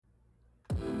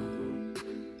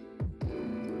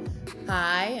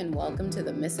Hi, and welcome to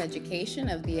the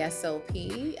Miseducation of the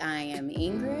SLP. I am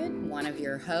Ingrid, one of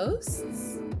your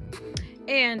hosts.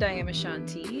 And I am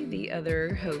Ashanti, the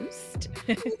other host.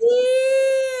 Yeah,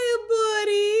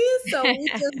 buddy. So we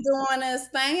just doing this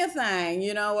thing,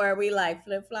 where we like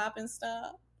flip flop and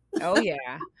stuff. Oh,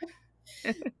 yeah.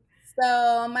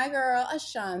 So my girl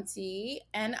Ashanti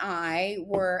and I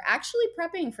were actually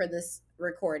prepping for this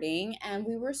recording, and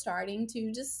we were starting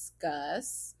to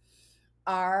discuss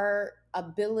our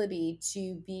ability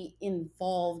to be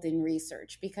involved in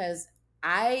research because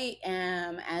I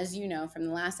am, as you know from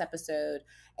the last episode,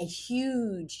 a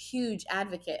huge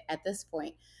advocate at this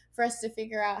point for us to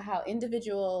figure out how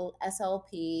individual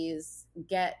SLPs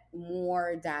get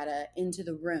more data into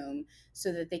the room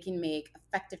so that they can make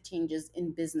effective changes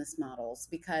in business models,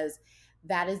 because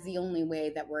that is the only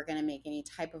way that we're going to make any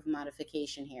type of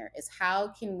modification here. Is how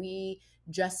can we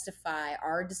justify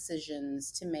our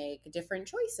decisions to make different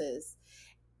choices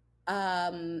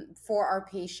for our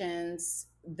patients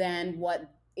than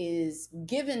what is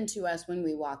given to us when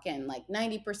we walk in, like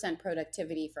 90%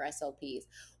 productivity for SLPs.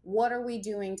 What are we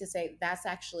doing to say that's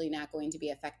actually not going to be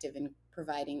effective in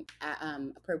providing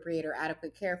appropriate or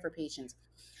adequate care for patients?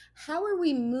 How are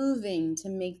we moving to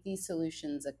make these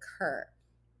solutions occur?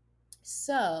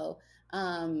 So,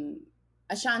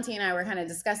 Ashanti and I were kind of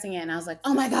discussing it, and I was like,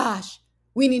 oh my gosh,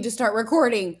 we need to start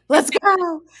recording. Let's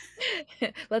go.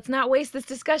 Let's not waste this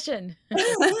discussion.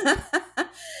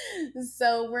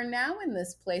 So, we're now in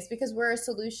this place because we're a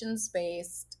solutions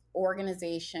based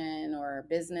organization or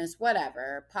business,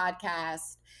 whatever,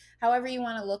 podcast. However you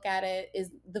want to look at it, is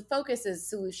the focus is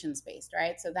solutions based,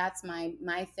 right? So that's my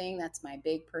thing. That's my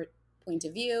big point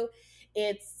of view.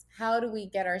 It's how do we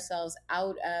get ourselves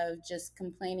out of just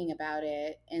complaining about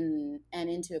it and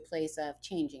into a place of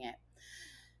changing it.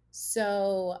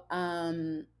 So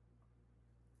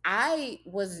I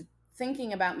was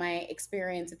thinking about my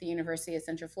experience at the University of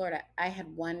Central Florida. I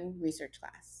had one research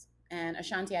class, and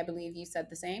Ashanti, I believe you said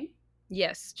the same.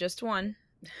 Yes, just one.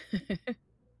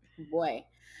 Boy.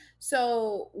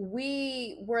 So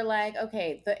we were like,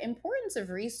 okay, the importance of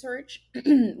research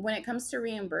when it comes to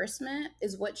reimbursement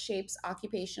is what shapes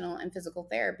occupational and physical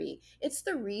therapy. It's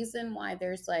the reason why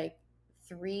there's like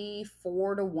 3,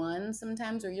 4 to 1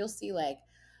 sometimes, where you'll see like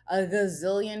a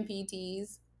gazillion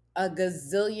PTs, a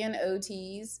gazillion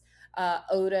OTs,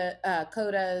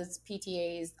 CODAs,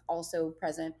 PTAs also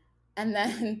present, and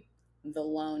then the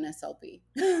lone SLP.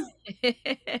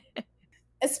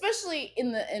 Especially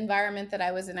in the environment that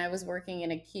I was in. I was working in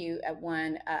acute at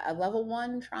a level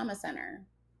 1 trauma center,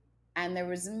 and there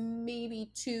was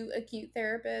maybe 2 acute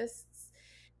therapists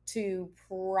to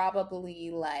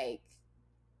probably like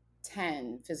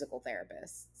 10 physical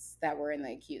therapists that were in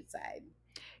the acute side.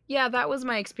 Yeah, that was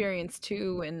my experience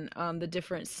too in the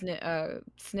different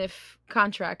SNF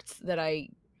contracts that I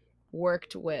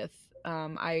worked with.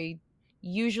 I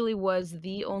usually was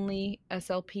the only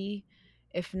SLP.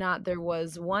 If not, there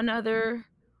was one other,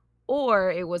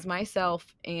 or it was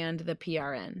myself and the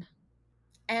PRN.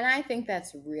 And I think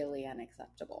that's really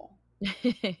unacceptable.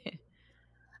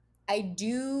 I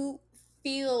do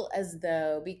feel as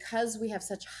though, because we have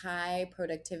such high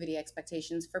productivity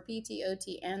expectations for PT,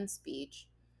 OT, and speech,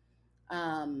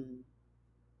 um,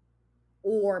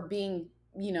 or being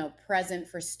present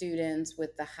for students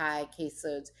with the high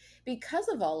caseloads, because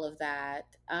of all of that,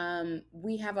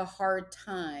 we have a hard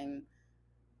time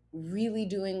really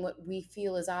doing what we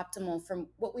feel is optimal from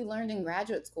what we learned in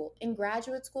graduate school.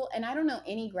 And I don't know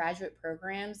any graduate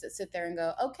programs that sit there and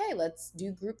go, okay, let's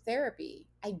do group therapy.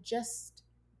 I just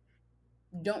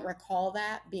don't recall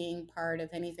that being part of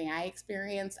anything I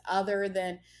experienced, other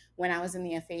than when I was in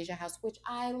the aphasia house, which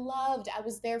I loved. I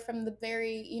was there from the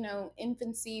very,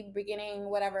 infancy, beginning,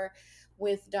 whatever,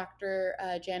 with Dr.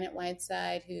 Janet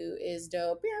Whiteside, who is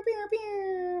dope. Pew, pew,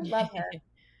 pew. Love her.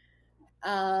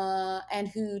 And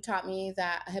who taught me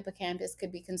that a hippocampus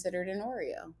could be considered an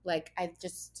Oreo. Like,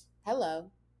 hello,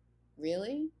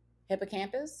 really?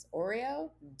 Hippocampus,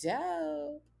 Oreo?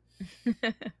 Dope.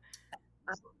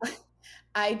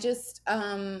 I just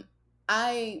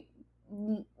I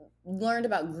learned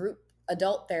about group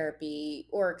adult therapy,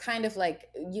 or kind of like,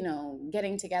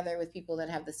 getting together with people that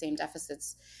have the same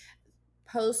deficits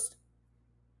post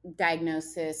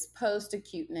diagnosis, post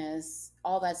acuteness,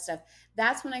 all that stuff.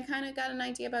 That's when I kind of got an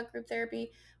idea about group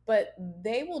therapy. But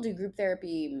they will do group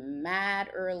therapy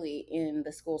mad early in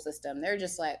the school system. They're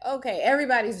just like, okay,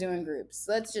 everybody's doing groups.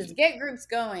 Let's just get groups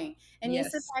going. And you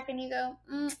sit Yes, back and you go,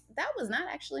 that was not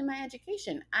actually my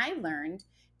education. I learned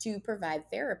to provide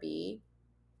therapy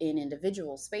in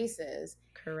individual spaces.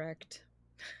 correct.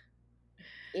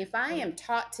 If I Right. am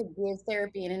taught to give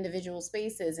therapy in individual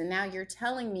spaces, and now you're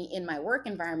telling me in my work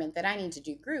environment that I need to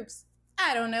do groups,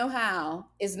 I don't know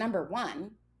how, is number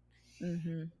one.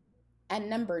 Mhm. And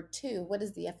number two, what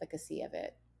is the efficacy of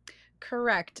it?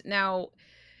 Correct. Now,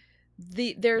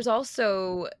 there's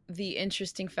also the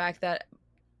interesting fact that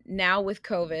now with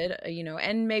COVID,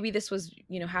 and maybe this was,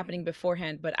 happening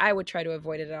beforehand, but I would try to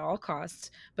avoid it at all costs.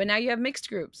 But now you have mixed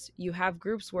groups. You have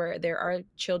groups where there are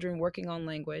children working on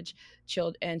language,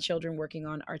 and children working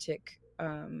on Arctic,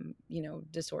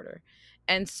 disorder.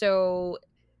 And so,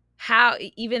 how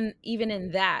even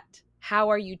in that, how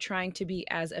are you trying to be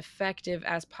as effective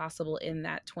as possible in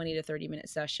that 20 to 30-minute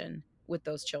session with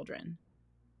those children?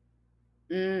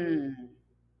 Mm,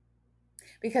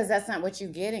 because that's not what you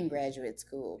get in graduate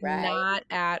school, right? Not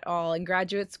at all. In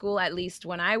graduate school, at least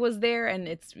when I was there, and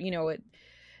it's,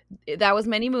 that was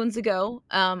many moons ago,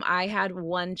 I had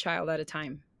one child at a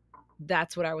time.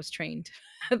 That's what I was trained.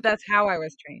 That's how I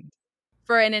was trained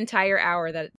for an entire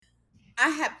hour. That I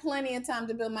had plenty of time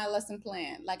to build my lesson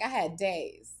plan. Like I had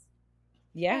days.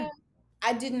 Yeah.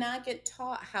 I did not get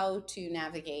taught how to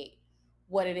navigate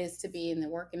what it is to be in the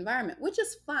work environment, which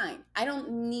is fine. I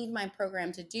don't need my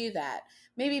program to do that.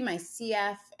 Maybe my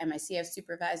CF and my CF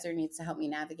supervisor needs to help me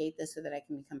navigate this so that I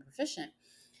can become proficient.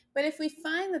 But if we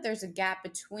find that there's a gap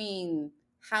between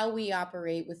how we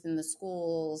operate within the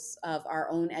schools of our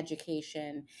own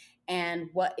education and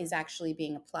what is actually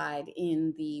being applied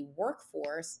in the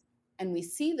workforce, and we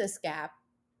see this gap,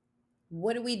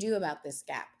 what do we do about this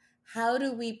gap? How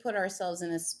do we put ourselves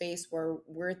in a space where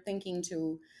we're thinking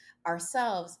to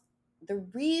ourselves, the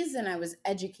reason I was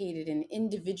educated in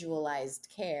individualized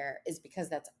care is because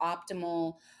that's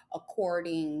optimal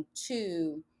according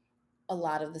to a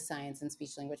lot of the science and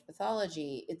speech language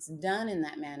pathology. It's done in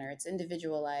that manner, it's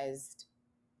individualized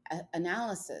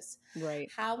analysis.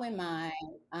 Right. How am I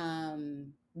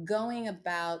going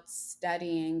about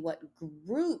studying what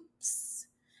groups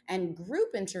and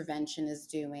group intervention is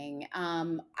doing?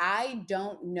 I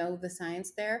don't know the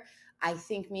science there. I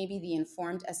think maybe the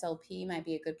informed SLP might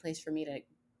be a good place for me to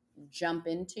jump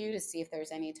into to see if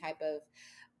there's any type of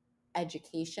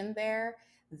education there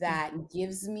that Mhm.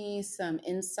 gives me some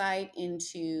insight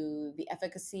into the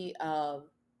efficacy of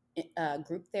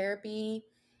group therapy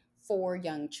for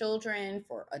young children,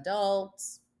 for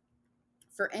adults,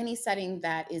 for any setting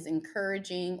that is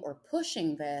encouraging or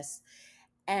pushing this.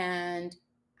 And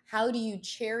how do you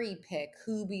cherry pick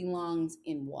who belongs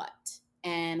in what?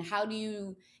 And how do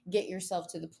you get yourself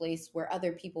to the place where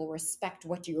other people respect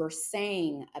what you're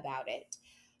saying about it?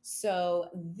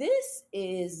 So, this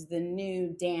is the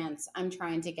new dance I'm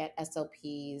trying to get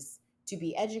SLPs to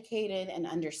be educated and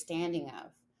understanding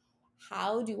of.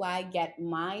 How do I get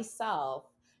myself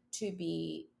to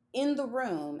be in the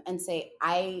room and say,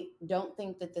 I don't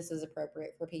think that this is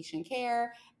appropriate for patient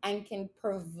care, and can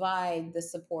provide the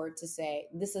support to say,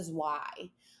 this is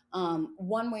why,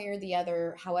 one way or the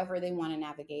other, however they want to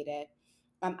navigate it.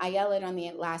 Ayala on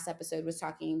the last episode was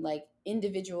talking like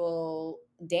individual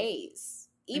days.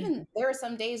 Even Mhm. there are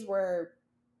some days where,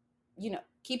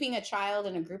 keeping a child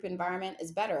in a group environment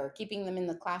is better, keeping them in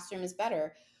the classroom is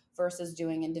better versus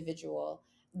doing individual.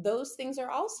 Those things are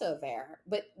also there,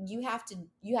 but you have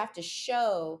to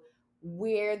show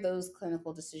where those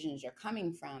clinical decisions are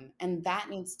coming from, and that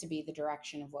needs to be the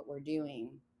direction of what we're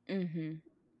doing. Mhm.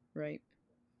 Right.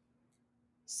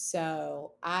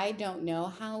 So I don't know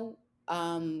how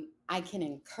I can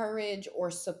encourage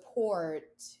or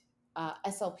support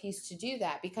SLPs to do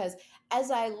that, because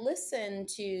as I listen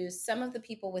to some of the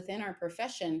people within our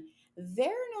profession,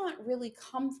 they're not really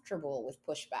comfortable with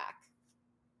pushback.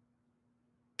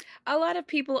 A lot of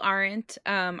people aren't.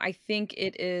 I think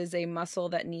it is a muscle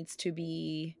that needs to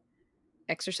be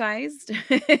exercised.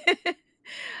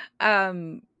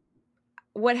 um,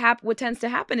 what tends to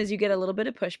happen is you get a little bit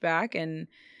of pushback, and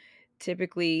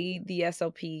typically the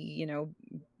SLP,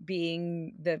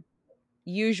 being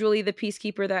usually the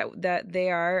peacekeeper that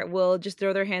they are, will just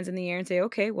throw their hands in the air and say,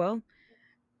 "Okay, well,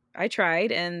 I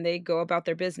tried," and they go about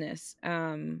their business.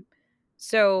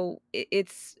 So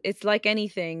it's like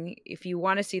anything. If you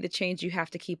want to see the change, you have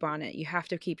to keep on it. You have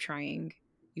to keep trying.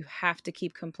 You have to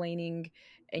keep complaining,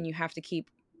 and you have to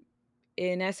keep,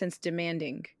 in essence,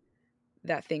 demanding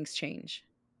that things change.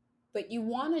 But you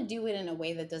want to do it in a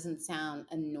way that doesn't sound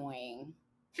annoying.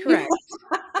 Correct.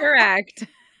 Correct.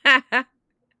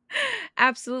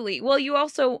 Absolutely. Well, you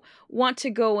also want to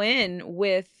go in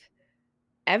with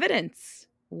evidence,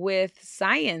 with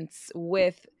science,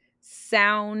 with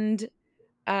sound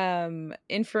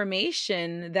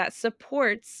information that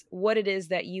supports what it is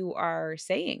that you are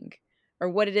saying or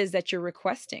what it is that you're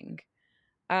requesting.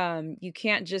 You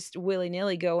can't just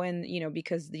willy-nilly go in,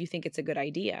 because you think it's a good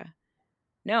idea.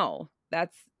 No,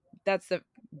 that's the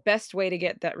best way to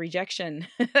get that rejection.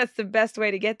 That's the best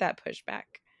way to get that pushback.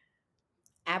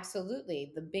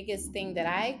 Absolutely. The biggest thing that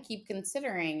I keep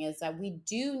considering is that we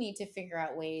do need to figure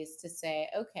out ways to say,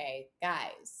 okay,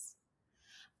 guys,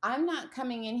 I'm not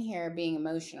coming in here being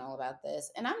emotional about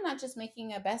this, and I'm not just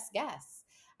making a best guess.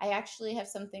 I actually have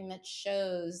something that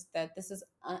shows that this is,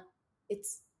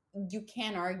 it's, you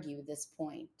can't argue this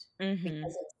point Mhm.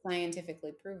 because it's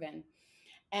scientifically proven.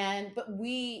 And but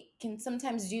we can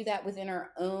sometimes do that within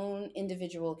our own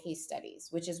individual case studies,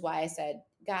 which is why I said,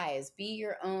 guys, be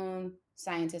your own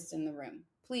scientist in the room.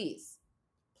 Please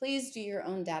do your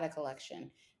own data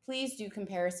collection. Please do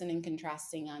comparison and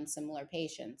contrasting on similar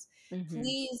patients. Mhm.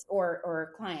 Please,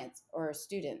 or clients or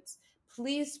students,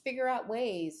 please figure out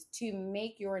ways to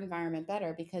make your environment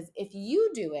better, because if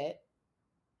you do it,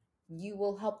 you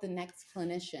will help the next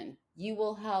clinician. You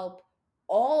will help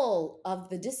all of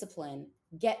the discipline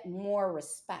get more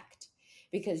respect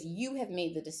because you have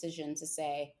made the decision to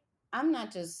say, I'm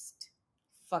not just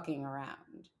fucking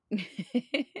around.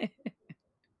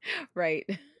 Right.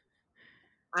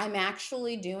 I'm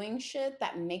actually doing shit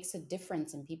that makes a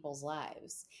difference in people's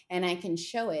lives. And I can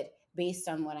show it based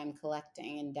on what I'm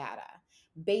collecting in data,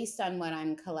 based on what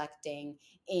I'm collecting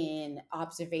in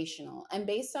observational, and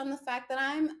based on the fact that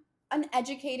I'm an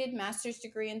educated master's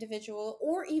degree individual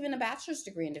or even a bachelor's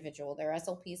degree individual. There are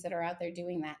SLPs that are out there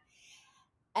doing that.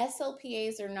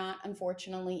 SLPAs are not,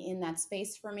 unfortunately, in that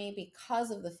space for me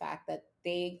because of the fact that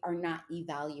they are not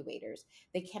evaluators.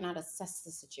 They cannot assess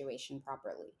the situation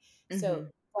properly. So Mhm.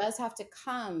 it does have to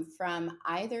come from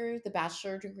either the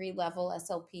bachelor degree level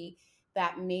SLP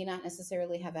that may not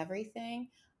necessarily have everything,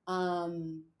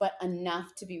 but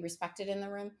enough to be respected in the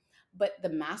room. But the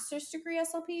master's degree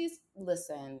SLPs,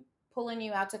 listen, pulling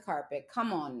you out to carpet,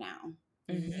 come on now.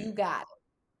 You Mhm. got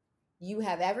you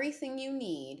have everything you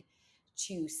need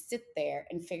to sit there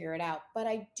and figure it out. But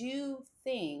I do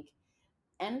think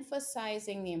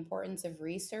emphasizing the importance of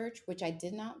research, which I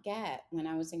did not get when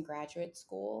I was in graduate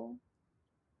school,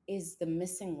 is the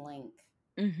missing link,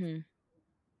 Mhm.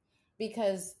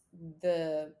 because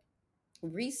the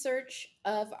research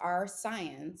of our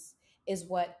science is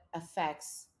what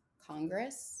affects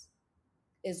Congress,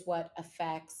 is what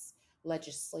affects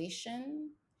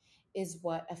legislation, is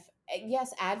what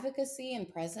yes, advocacy and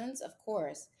presence, of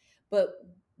course, but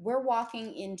we're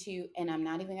walking into, and I'm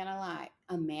not even gonna lie,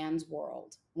 a man's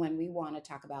world when we want to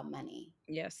talk about money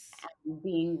Yes. and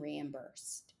being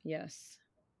reimbursed. Yes.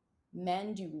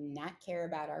 Men do not care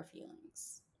about our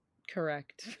feelings.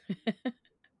 Correct.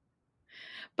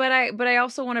 But I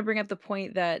also wanna bring up the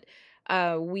point that,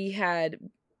 we had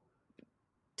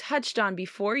touched on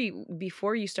before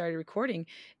you started recording,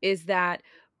 is that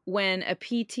when a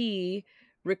PT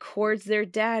records their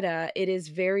data, it is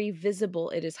very visible,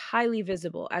 it is highly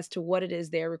visible as to what it is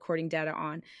they're recording data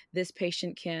on. This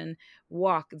patient can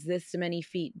walk this many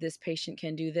feet, this patient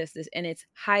can do this, and it's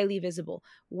highly visible.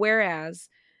 Whereas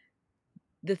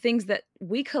the things that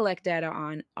we collect data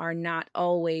on are not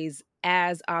always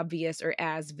as obvious or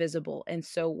as visible. And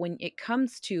so when it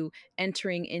comes to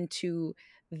entering into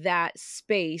that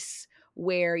space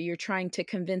where you're trying to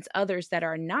convince others that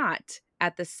are not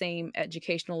at the same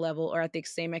educational level or at the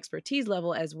same expertise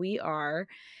level as we are,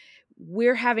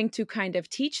 we're having to kind of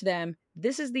teach them,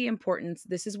 this is the importance,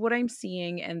 this is what I'm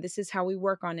seeing, and this is how we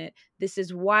work on it. This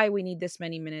is why we need this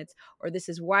many minutes, or this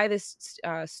is why this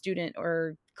student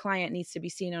or client needs to be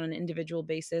seen on an individual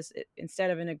basis instead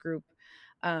of in a group.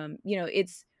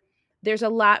 It's there's a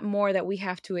lot more that we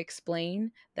have to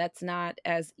explain that's not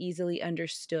as easily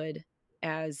understood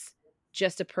as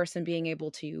just a person being able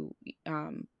to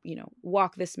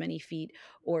walk this many feet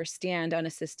or stand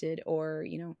unassisted, or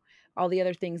all the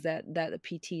other things that the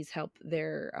PTs help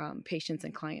their patients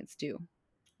and clients do.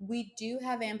 We do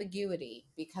have ambiguity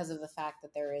because of the fact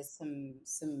that there is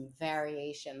some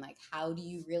variation. Like, how do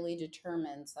you really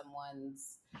determine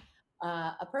someone's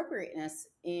appropriateness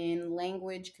in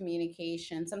language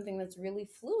communication, something that's really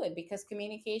fluid, because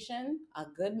communication, a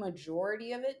good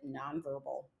majority of it,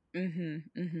 nonverbal. Mhm.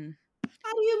 Mhm.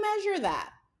 How do you measure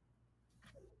that?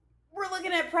 We're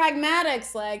looking at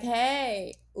pragmatics, like,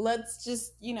 hey, let's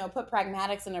just, put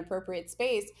pragmatics in an appropriate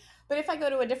space. But if I go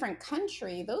to a different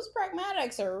country, those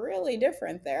pragmatics are really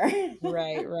different there.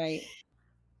 Right, right.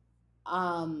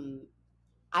 um,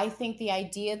 I think the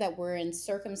idea that we're in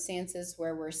circumstances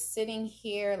where we're sitting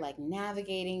here, like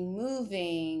navigating,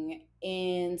 moving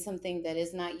in something that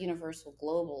is not universal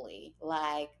globally,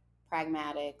 like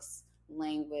pragmatics,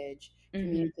 language, Mhm.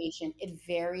 communication, it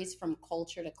varies from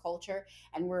culture to culture.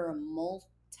 And we're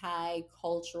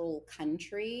multicultural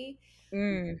country,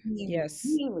 we Yes.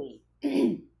 really,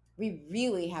 we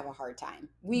really have a hard time.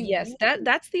 We Yes, really,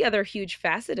 that's the other huge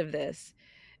facet of this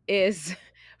is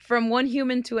from one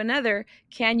human to another,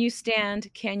 can you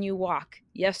stand? Can you walk?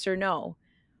 Yes or no?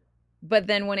 But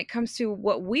then when it comes to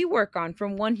what we work on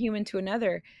from one human to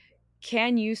another,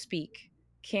 can you speak?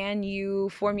 Can you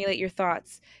formulate your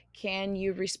thoughts? Can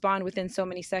you respond within so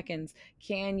many seconds?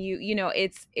 Can you,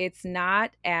 it's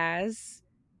not as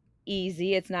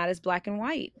easy. It's not as black and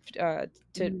white to,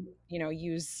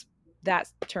 use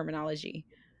that terminology.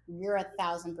 you're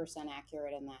 1,000%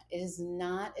 accurate in that. It is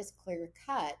not as clear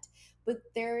cut, but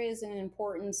there is an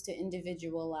importance to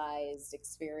individualized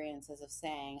experiences of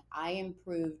saying, I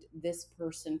improved this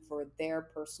person for their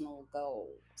personal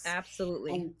goals.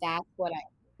 Absolutely. And that's what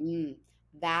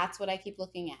I keep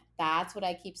looking at. That's what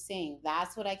I keep seeing.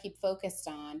 That's what I keep focused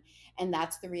on. And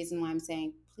that's the reason why I'm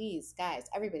saying, please, guys,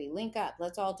 everybody link up.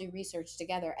 Let's all do research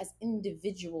together as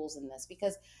individuals in this,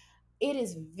 because it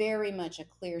is very much a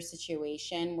clear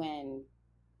situation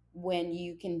when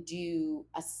you can do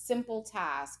a simple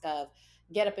task of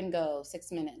get up and go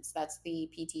 6 minutes. That's the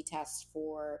PT test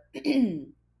for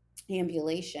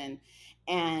ambulation.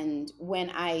 And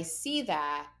when I see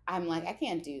that, I'm like, I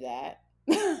can't do that.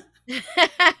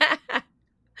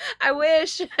 I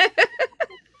wish.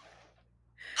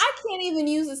 I can't even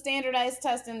use a standardized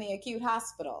test in the acute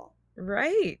hospital.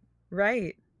 Right.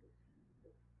 Right.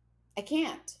 I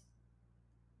can't,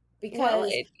 Well,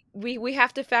 because we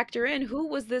have to factor in who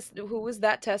was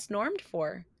that test normed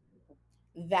for?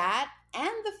 that and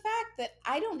the fact that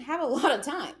I don't have a lot of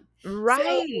time. So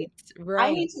Right. I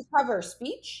Right. need to cover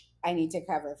speech, I need to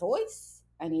cover voice,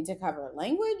 I need to cover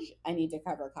language, I need to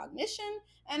cover cognition,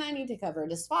 and I need to cover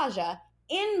dysphagia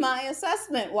in my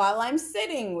assessment while I'm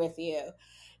sitting with you.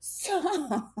 So,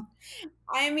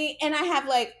 I mean, and I have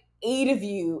like 8 of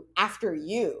you after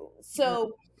you.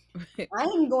 So I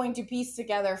am going to piece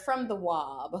together from the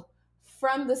WOB,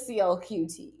 from the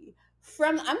CLQT,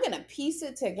 I'm going to piece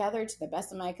it together to the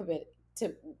best of my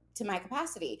to to my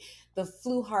capacity. The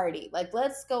flu hardy, like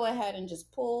let's go ahead and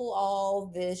just pull all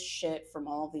this shit from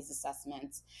all these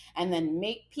assessments and then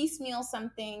make piecemeal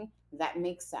something that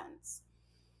makes sense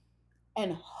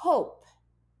and hope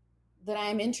that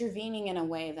I'm intervening in a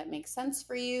way that makes sense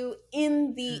for you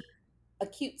in the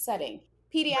acute setting.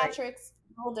 Right. Pediatrics,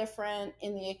 a little different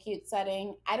in the acute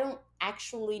setting. I don't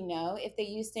actually know if they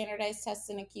use standardized tests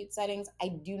in acute settings. I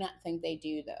do not think they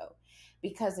do, though,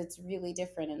 because it's really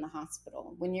different in the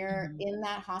hospital. When you're Mhm. in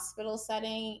that hospital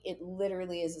setting, it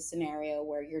literally is a scenario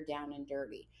where you're down and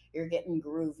dirty. You're getting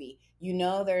groovy. You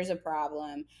know there's a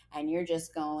problem, and you're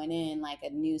just going in like a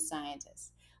new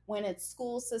scientist. When it's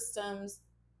school systems,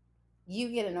 you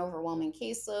get an overwhelming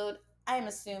caseload. I'm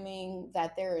assuming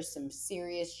that there are some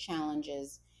serious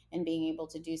challenges in being able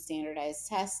to do standardized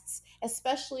tests,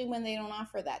 especially when they don't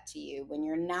offer that to you. When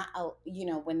you're not,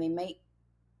 when they make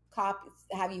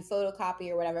have you photocopy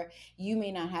or whatever, you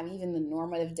may not have even the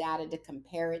normative data to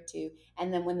compare it to.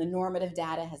 And then when the normative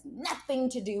data has nothing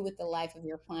to do with the life of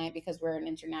your client, because we're an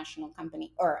international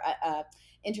company or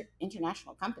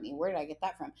international company, where did I get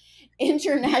that from?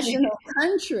 International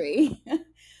country.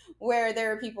 Where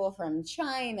there are people from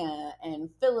China and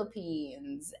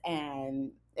Philippines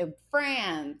and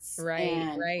France Right.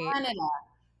 and Right. Canada.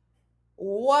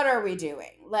 What are we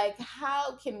doing? Like,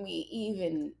 how can we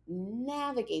even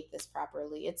navigate this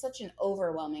properly? It's such an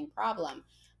overwhelming problem.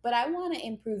 But I want to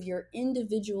improve your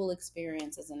individual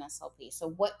experience as an SLP. So,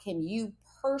 what can you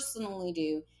personally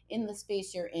do in the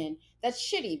space you're in that's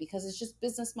shitty because it's just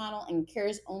business model and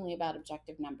cares only about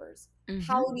objective numbers?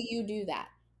 How Mhm. do you do that?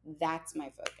 That's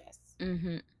my focus.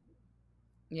 Mhm.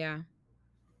 Yeah.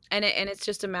 And it's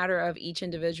just a matter of each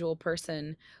individual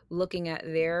person looking at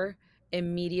their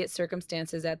immediate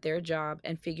circumstances at their job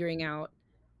and figuring out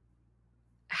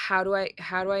how do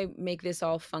I make this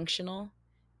all functional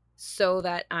so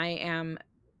that I am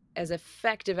as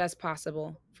effective as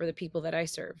possible for the people that I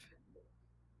serve.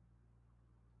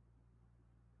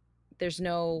 There's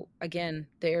no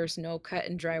cut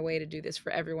and dry way to do this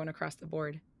for everyone across the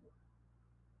board.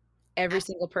 Every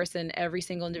single person, every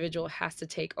single individual has to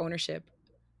take ownership.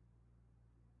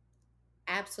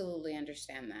 Absolutely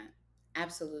understand that.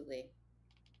 Absolutely.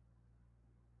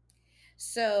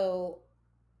 So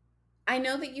I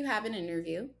know that you have an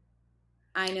interview.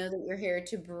 I know that you're here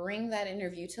to bring that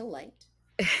interview to light.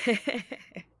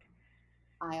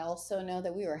 I also know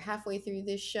that we were halfway through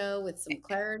this show with some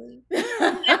clarity of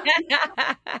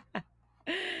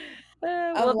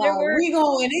Well, there like, were we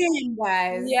going in,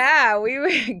 guys. yeah, we were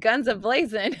guns a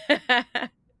blazing.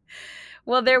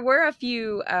 Well, there were a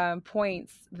few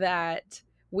points that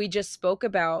we just spoke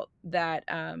about that,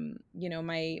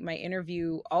 my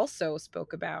interview also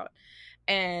spoke about.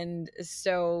 And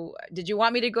so, did you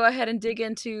want me to go ahead and dig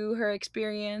into her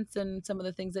experience and some of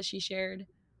the things that she shared?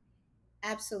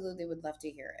 Absolutely would love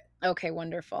to hear it. Okay,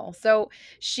 wonderful. So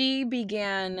she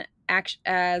began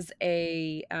as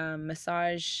a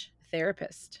massage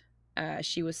therapist.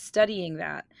 She was studying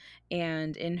that,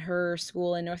 and in her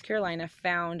school in North Carolina,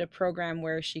 found a program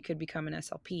where she could become an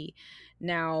SLP.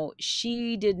 Now,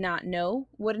 she did not know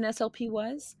what an SLP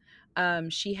was.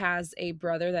 She has a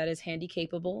brother that is handy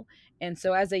capable, and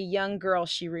so as a young girl,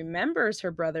 she remembers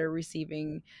her brother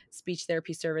receiving speech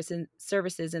therapy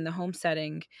services in the home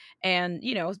setting, and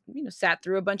sat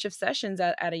through a bunch of sessions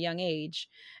at a young age.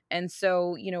 And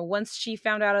so once she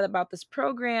found out about this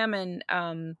program, and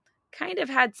kind of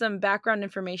had some background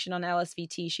information on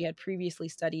LSVT, she had previously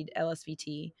studied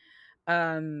LSVT,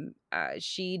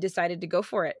 she decided to go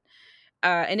for it.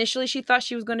 Initially she thought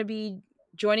she was going to be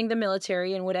joining the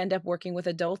military and would end up working with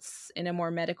adults in a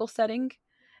more medical setting,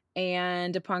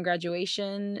 and upon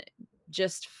graduation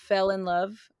just fell in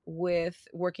love with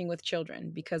working with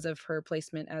children because of her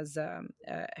placement as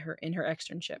her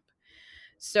externship.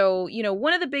 So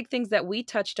one of the big things that we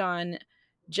touched on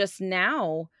just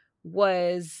now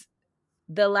was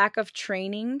the lack of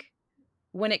training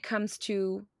when it comes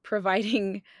to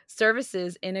providing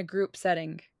services in a group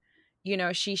setting.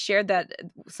 She shared that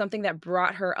something that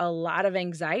brought her a lot of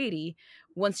anxiety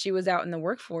once she was out in the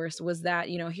workforce was that,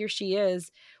 here she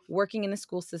is working in the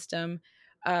school system,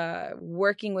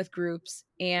 working with groups,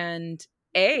 and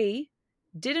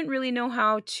didn't really know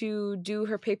how to do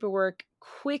her paperwork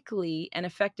quickly and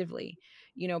effectively.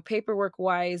 Paperwork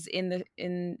wise, in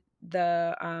the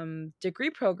degree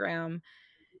program,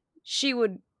 she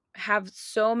would have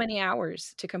so many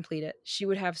hours to complete it. She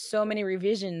would have so many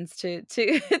revisions to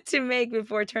to make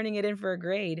before turning it in for a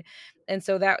grade. And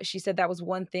so that she said that was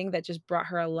one thing that just brought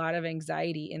her a lot of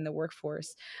anxiety in the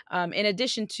workforce. In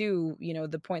addition to,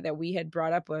 the point that we had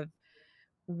brought up of,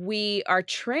 we are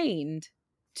trained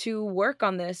to work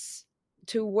on this,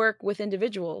 to work with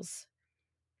individuals.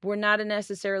 We're not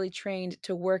necessarily trained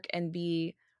to work and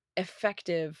be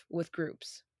effective with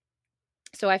groups.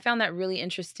 So I found that really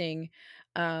interesting,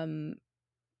 um,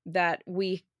 that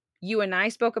you and I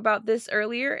spoke about this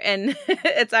earlier, and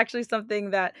it's actually something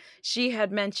that she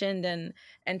had mentioned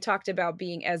and talked about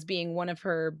being one of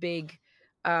her big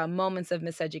moments of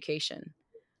miseducation.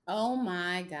 Oh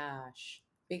my gosh.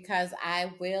 Because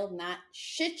I will not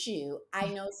shit you. I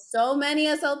know so many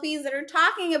SLPs that are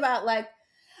talking about, like,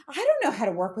 I don't know how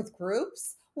to work with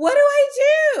groups. What do I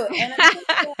do? And I'm just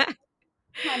like,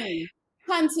 honey,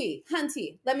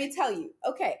 hunty, let me tell you.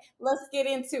 Okay, let's get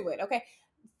into it. Okay.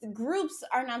 The groups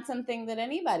are not something that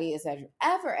anybody is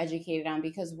ever educated on,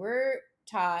 because we're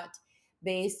taught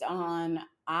based on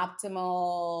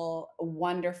optimal,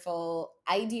 wonderful,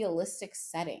 idealistic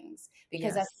settings,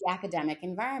 because that's Yes. the academic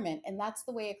environment. And that's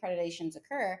the way accreditations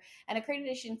occur. And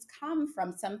accreditations come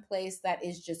from some place that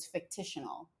is just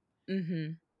fictional.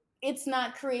 Mhm. It's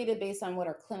not created based on what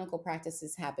our clinical practice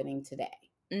is happening today.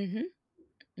 Mhm.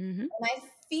 Mhm. And I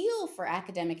feel for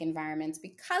academic environments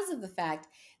because of the fact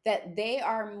that they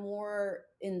are more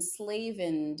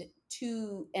enslaved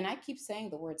to, and I keep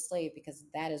saying the word slave because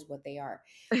that is what they are.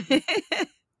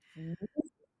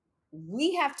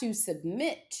 We have to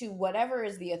submit to whatever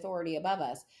is the authority above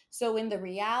us. So, in the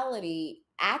reality,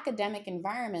 academic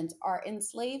environments are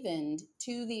enslaved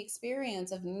to the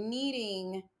experience of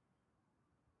needing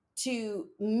to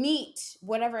meet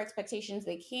whatever expectations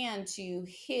they can to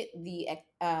hit the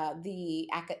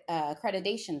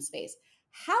accreditation space.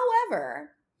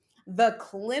 However, the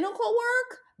clinical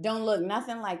work don't look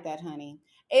nothing like that, honey.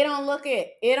 It don't look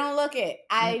it. It don't look it.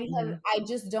 Mm-mm. I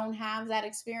just don't have that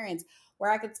experience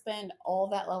where I could spend all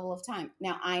that level of time.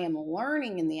 Now I am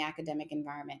learning in the academic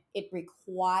environment. It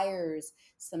requires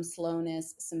some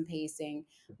slowness, some pacing,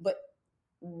 but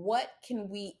what can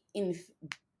we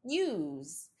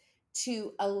infuse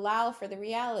to allow for the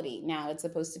reality? Now, it's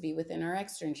supposed to be within our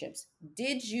externships.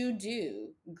 Did you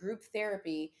do group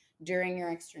therapy during your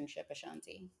externship,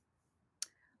 Ashanti?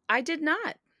 I did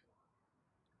not.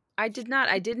 I did not.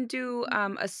 I didn't do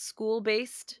a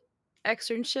school-based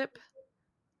externship.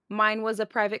 Mine was a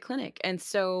private clinic, and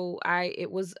so I it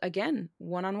was, again,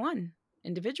 one-on-one,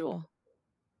 individual.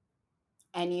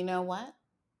 And you know what?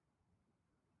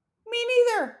 Me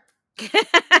neither.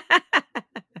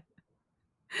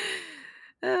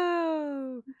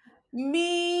 Oh,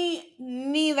 Me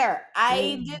neither.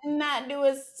 I mm, did not do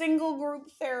a single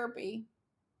group therapy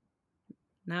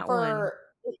not one. for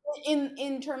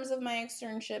in terms of my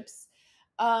externships.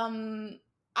 Um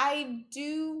I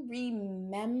do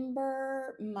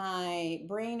remember my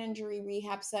brain injury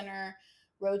rehab center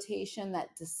rotation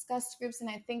that discussed groups, and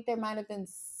I think there might have been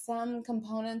some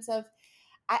components of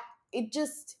I it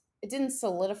didn't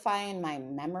solidify in my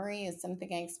memory as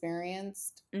something I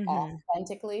experienced Mhm.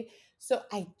 authentically. So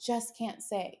I just can't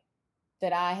say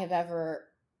that I have ever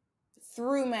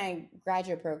through my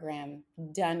graduate program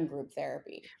done group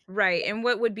therapy. Right, and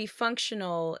what would be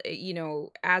functional,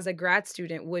 as a grad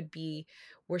student would be,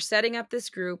 we're setting up this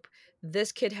group,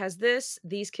 this kid has this,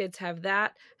 these kids have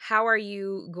that. How are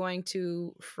you going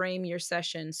to frame your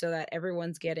session so that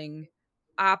everyone's getting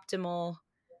optimal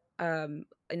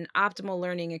an optimal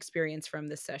learning experience from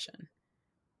this session?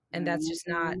 And that's just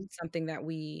not Mhm. something that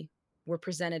we were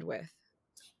presented with.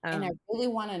 And I Um, really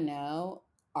want to know,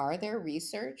 are there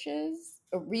researches?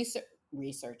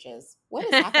 What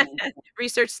is happening?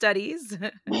 research studies.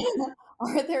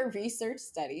 Are there research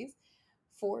studies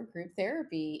for group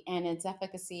therapy and its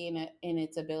efficacy in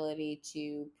its ability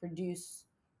to produce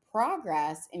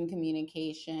progress in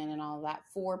communication and all of that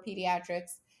for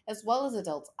pediatrics as well as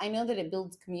adults? I know that it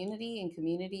builds community, and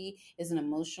community is an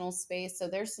emotional space. So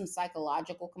there's some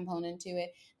psychological component to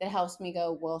it that helps me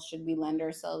go, well, should we lend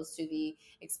ourselves to the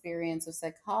experience of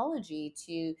psychology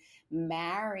to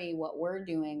marry what we're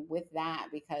doing with that?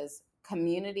 Because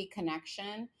community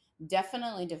connection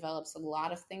definitely develops a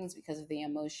lot of things because of the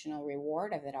emotional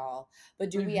reward of it all. But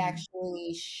do we Mhm.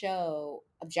 actually show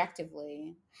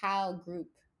objectively how group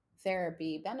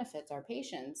therapy benefits our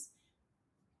patients?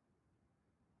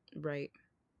 Right.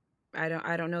 I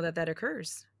don't know that that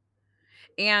occurs.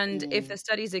 And if Mm. the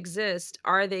studies exist,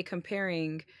 are they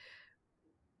comparing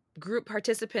group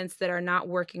participants that are not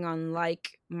working on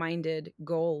like-minded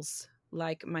goals,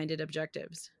 like-minded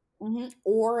objectives? Mhm.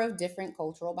 Or of different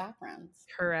cultural backgrounds.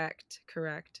 Correct,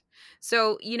 correct.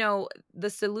 So, the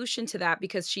solution to that,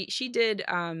 because she did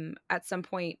at some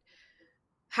point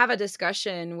have a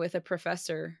discussion with a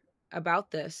professor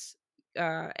about this.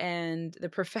 And the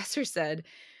professor said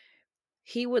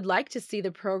he would like to see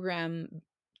the program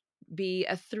be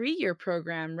a 3-year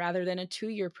program rather than a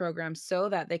 2-year program so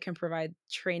that they can provide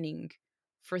training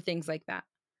for things like that.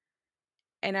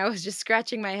 And I was just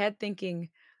scratching my head thinking,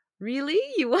 "Really?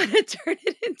 You wanna turn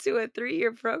it into a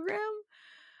 3-year program?"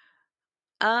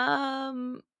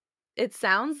 Um, it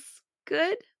sounds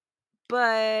good,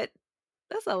 but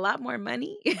that's a lot more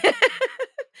money.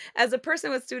 As a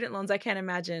person with student loans, I can't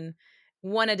imagine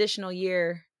 1 additional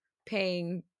year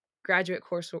paying graduate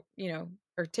course,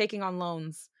 or taking on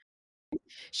loans.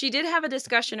 She did have a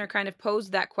discussion or kind of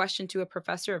posed that question to a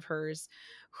professor of hers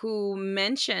who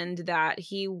mentioned that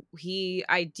he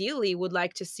ideally would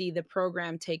like to see the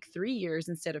program take 3 years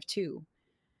instead of 2,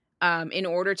 in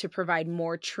order to provide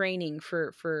more training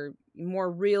for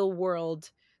more real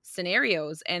world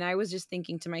scenarios. And I was just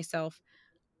thinking to myself,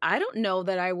 I don't know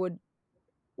that I would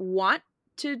want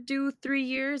to do 3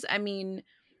 years. I mean,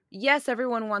 yes,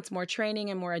 everyone wants more training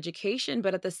and more education,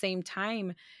 but at the same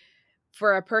time,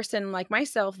 for a person like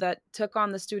myself that took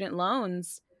on the student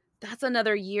loans, that's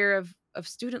another year of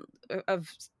student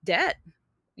of debt,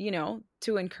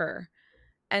 to incur.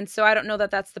 And so I don't know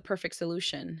that that's the perfect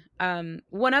solution.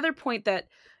 One other point that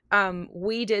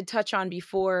we did touch on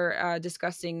before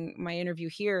discussing my interview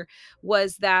here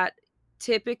was that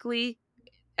typically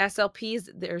SLPs,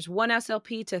 there's one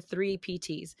SLP to three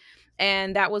PTs.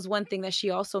 And that was one thing that she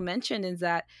also mentioned, is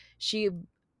that she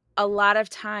a lot of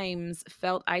times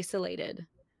felt isolated.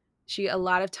 She a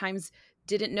lot of times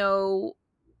didn't know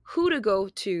who to go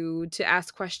to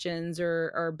ask questions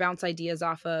or bounce ideas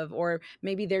off of, or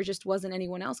maybe there just wasn't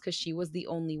anyone else because she was the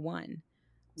only one.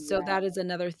 So Right. that is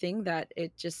another thing that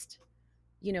it just,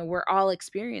 we're all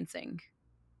experiencing.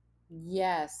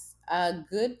 Yes. A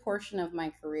good portion of my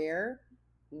career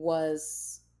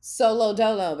was solo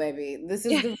dolo, baby. This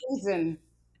is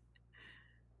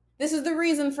the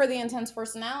reason for the intense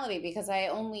personality because I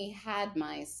only had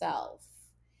myself.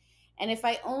 And if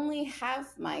I only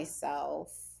have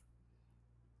myself,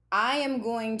 I am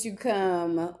going to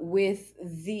come with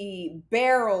the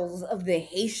barrels of the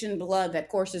Haitian blood that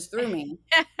courses through me.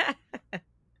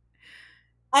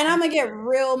 And I'm gonna get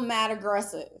real mad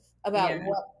aggressive Yeah. about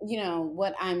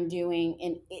what I'm doing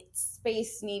and its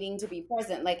space needing to be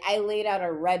present. Like I laid out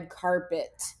a red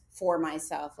carpet for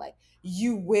myself, like,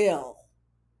 you will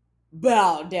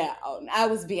bow down. I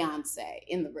was Beyonce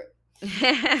in the room.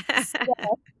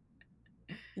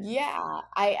 Yeah,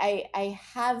 I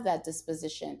have that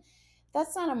disposition.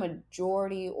 That's not a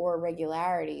majority or a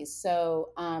regularity.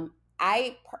 So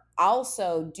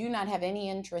also do not have any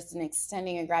interest in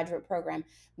extending a graduate program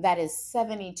that is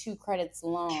 72 credits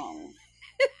long.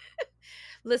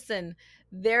 Listen,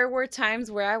 there were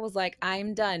times where I was like,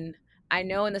 I'm done. I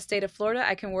know in the state of Florida,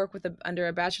 I can work with under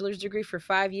a bachelor's degree for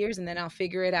 5 years and then I'll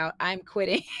figure it out. I'm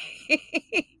quitting.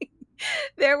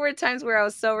 There were times where I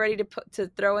was so ready to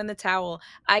throw in the towel.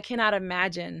 I cannot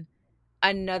imagine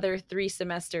another 3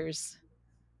 semesters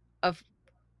of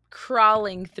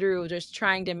crawling through just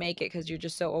trying to make it because you're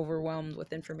just so overwhelmed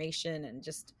with information and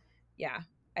just, yeah,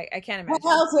 I can't imagine.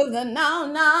 Hell to the no,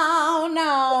 no,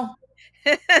 no.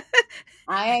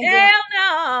 I ain't doing Hell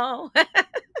no.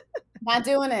 not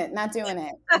doing it, not doing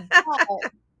it.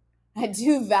 But I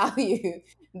do value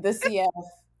the CF.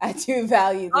 I do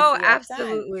value the Oh, CF time.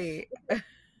 absolutely.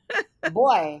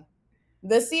 Boy,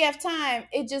 the CF time,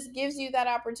 it just gives you that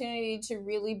opportunity to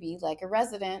really be like a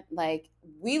resident. Like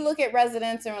we look at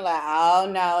residents and we're like, oh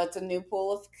no, it's a new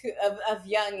pool of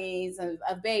youngies and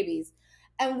of babies.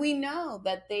 And we know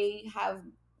that they have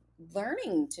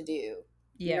learning to do.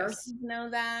 Yes. Nurses know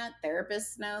that,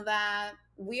 therapists know that.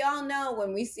 We all know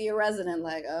when we see a resident,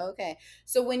 like, oh, okay.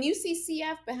 So when you see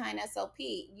CF behind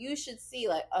SLP, you should see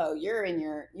like, oh, you're in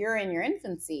your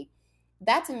infancy.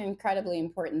 That's an incredibly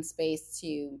important space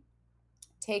to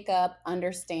take up,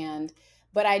 understand.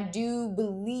 But I do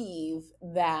believe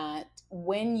that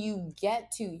when you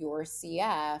get to your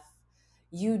CF,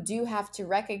 you do have to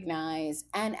recognize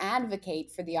and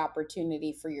advocate for the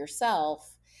opportunity for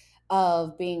yourself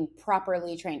of being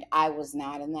properly trained. I was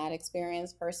not in that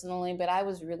experience personally, but I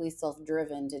was really self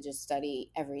driven to just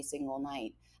study every single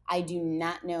night. I do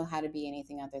not know how to be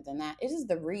anything other than that. It is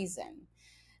the reason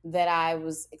that I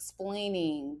was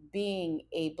explaining being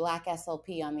a Black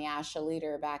SLP on the ASHA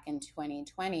leader back in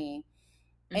 2020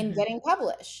 and Mhm. getting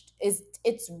published. Is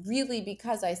it's really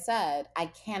because I said I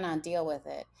cannot deal with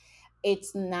it.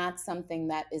 It's not something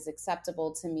that is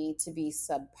acceptable to me to be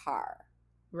subpar,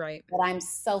 Right. but I'm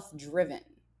self-driven.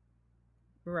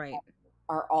 Right.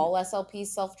 Are all SLPs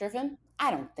self-driven?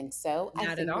 I don't think so. I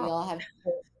Not at think we all. all have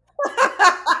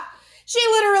She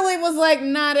literally was like,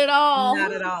 not at all.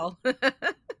 Not at all.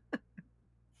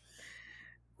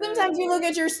 Sometimes you look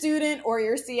at your student or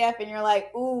your CF and you're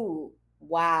like, ooh,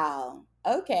 wow,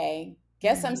 okay,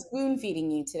 guess I'm Mhm. spoon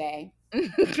feeding you today.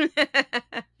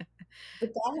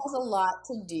 But that has a lot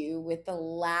to do with the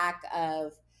lack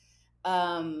of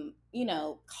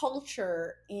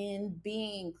culture in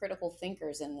being critical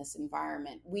thinkers in this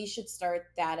environment. We should start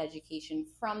that education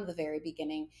from the very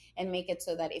beginning and make it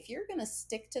so that if you're going to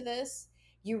stick to this,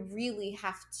 you really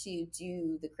have to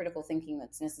do the critical thinking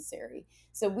that's necessary.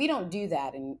 So we don't do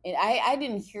that. And I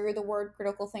didn't hear the word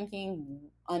critical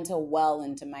thinking until well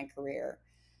into my career.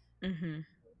 Mhm.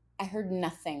 I heard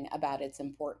nothing about its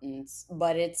importance,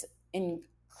 but it's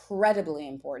incredibly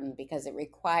important because it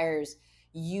requires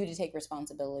you to take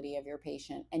responsibility of your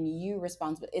patient and you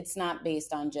responsible. It's not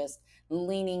based on just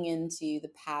leaning into the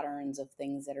patterns of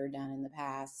things that are done in the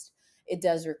past. It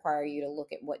does require you to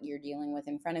look at what you're dealing with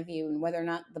in front of you and whether or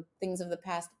not the things of the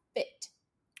past fit.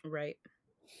 Right.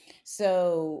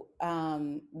 So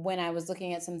when I was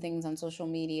looking at some things on social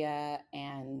media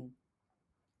and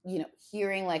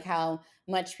hearing like how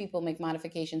much people make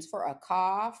modifications for a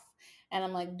cough. And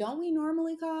I'm like, don't we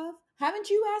normally cough? Haven't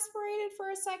you aspirated for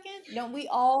a second? Don't we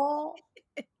all?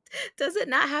 Does it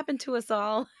not happen to us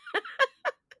all?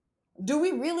 Do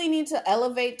we really need to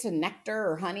elevate to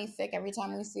nectar or honey thick every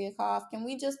time we see a cough? Can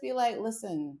we just be like,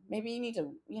 listen, maybe you need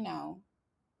to,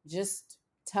 just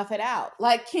tough it out?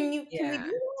 Like, can we do Yeah.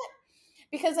 that?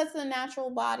 Because that's the natural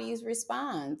body's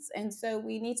response. And so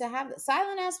we need to have the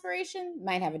silent aspiration,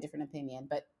 might have a different opinion,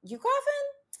 but you coughing?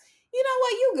 You know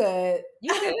what? You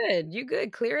You good. good. You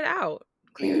good. Clear it out.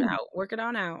 Clear it out. Work it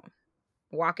on out.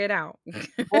 Walk it out.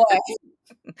 Boy,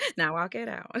 Now walk it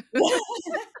out.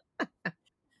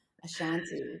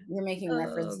 Ashanti, you're making Oh,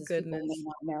 references people may goodness.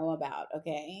 not know about,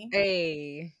 okay?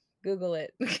 Hey, Google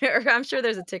it. I'm sure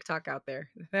there's a TikTok out there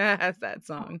that has that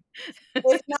song.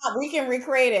 If not, we can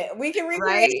recreate it. We can recreate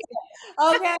Right?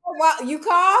 it. Okay. Well, you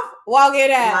cough, walk it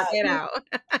Walk out. it out.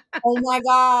 Oh my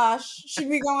gosh. Should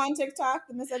we go on TikTok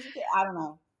and miseducate? I don't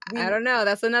know. I We don't know.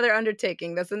 That's another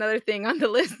undertaking. That's another thing on the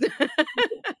list.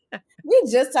 we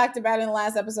just talked about in the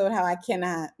last episode how I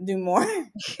cannot do more.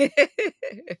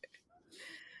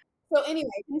 So anyway,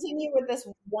 continue with this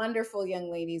wonderful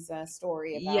young lady's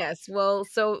story about. Yes. Well,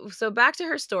 so back to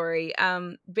her story.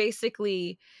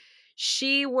 Basically,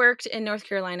 she worked in North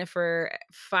Carolina for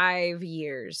 5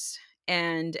 years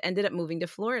and ended up moving to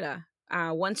Florida.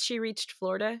 Once she reached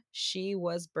Florida, she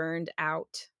was burned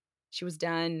out. She was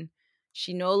done.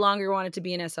 She no longer wanted to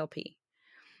be an SLP.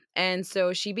 And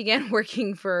so she began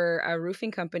working for a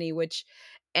roofing company, which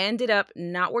ended up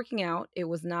not working out. It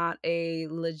was not a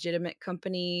legitimate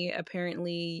company.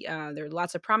 Apparently, there were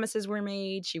lots of promises were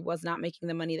made. She was not making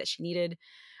the money that she needed.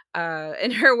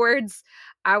 In her words,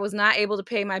 I was not able to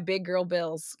pay my big girl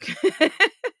bills.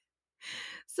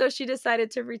 So she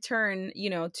decided to return,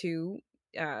 to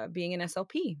being an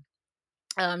SLP.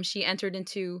 She entered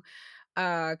into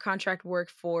contract work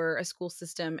for a school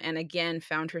system and again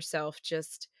found herself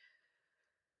just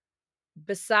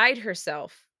beside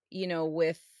herself,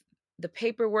 with the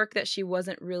paperwork that she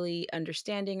wasn't really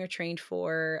understanding or trained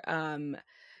for.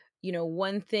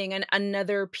 One thing and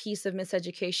another piece of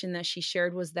miseducation that she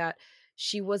shared was that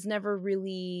she was never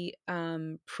really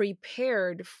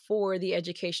prepared for the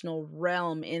educational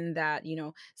realm, in that,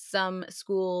 some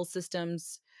school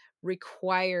systems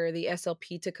require the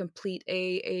SLP to complete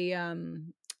a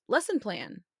lesson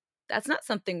plan. That's not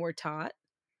something we're taught.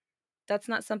 That's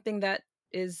not something that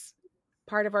is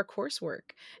part of our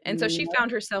coursework. And so she No.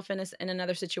 found herself in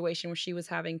another situation where she was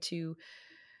having to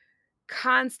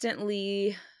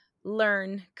constantly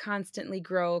learn, constantly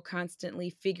grow, constantly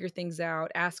figure things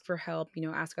out, ask for help,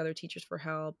 ask other teachers for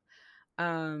help.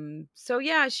 So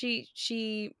yeah,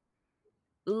 she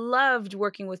loved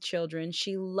working with children.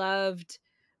 She loved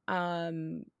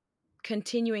um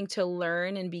continuing to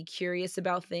learn and be curious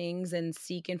about things and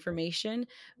seek information,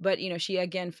 but she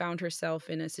again found herself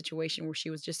in a situation where she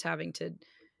was just having to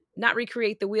not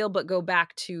recreate the wheel, but go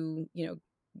back to the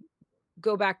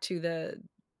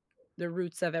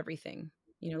roots of everything.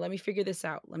 Let me figure this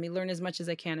out. Let me learn as much as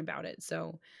I can about it.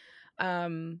 So,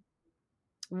 um,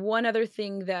 one other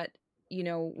thing that,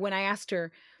 when I asked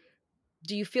her,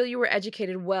 do you feel you were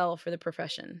educated well for the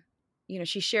profession?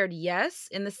 She shared yes,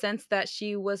 in the sense that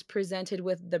she was presented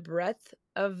with the breadth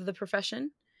of the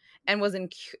profession and was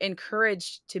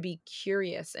encouraged to be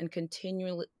curious and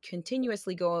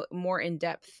continuously go more in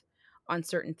depth on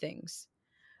certain things.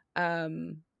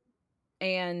 Um,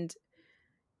 and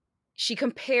she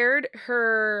compared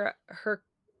her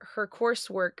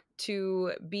coursework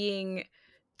to being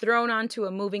thrown onto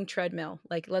a moving treadmill.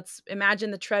 Like, let's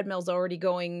imagine the treadmill's already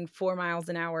going 4 miles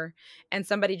an hour and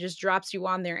somebody just drops you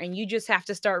on there and you just have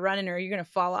to start running or you're going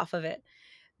to fall off of it.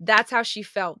 That's how she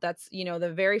felt. That's,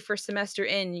 the very first semester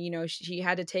in, she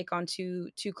had to take on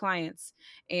two clients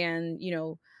and,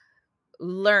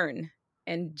 learn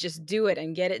and just do it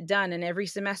and get it done. And every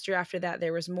semester after that,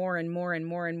 there was more and more and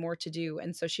more and more to do.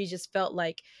 And so she just felt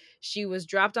like she was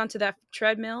dropped onto that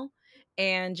treadmill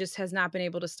and just has not been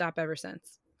able to stop ever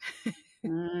since. It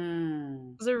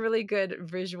Mm. was a really good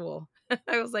visual.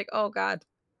 I was like, oh God,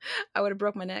 I would have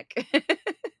broke my neck.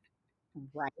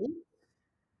 Right.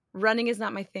 Running is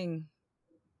not my thing.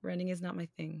 Running is not my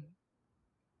thing.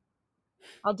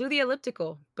 I'll do the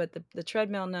elliptical, but the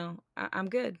treadmill, no, I'm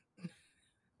good.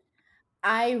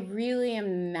 I really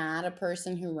am not a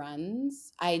person who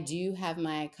runs. I do have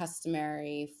my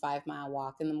customary 5 mile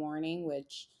walk in the morning,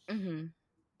 which Hmm.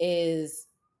 is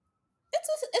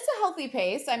it's a healthy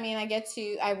pace. I mean,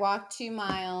 I walk 2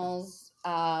 miles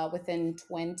within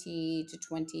 20 to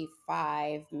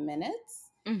 25 minutes.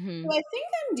 So Hmm. I think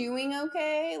I'm doing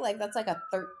okay. Like that's like a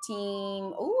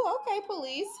 13. Oh, okay,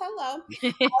 police. Hello.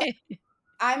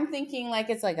 I'm thinking like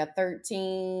it's like a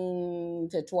 13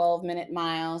 to 12 minute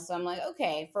mile. So I'm like,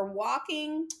 okay, for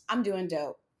walking, I'm doing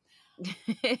dope.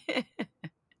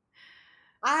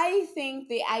 I think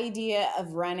the idea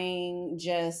of running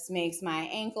just makes my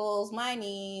ankles, my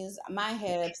knees, my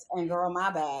hips, and girl,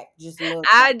 my back just look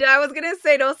like I was gonna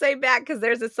say, don't say back because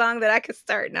there's a song that I could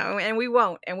start. No, and we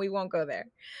won't go there.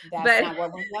 that's But not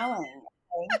what we're going.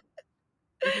 Okay?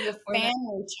 This is a we're not.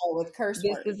 family show with curse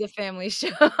This words. is a family show.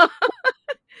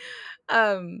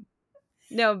 um,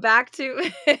 no, back to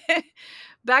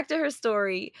back to her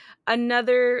story.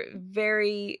 Another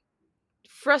very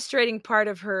frustrating part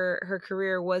of her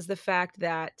career was the fact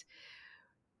that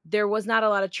there was not a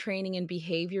lot of training in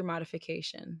behavior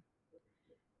modification.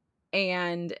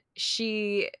 And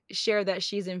she shared that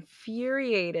she's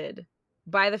infuriated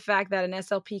by the fact that an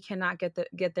SLP cannot get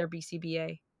their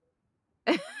BCBA.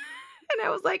 And I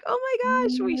was like, "Oh my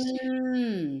gosh,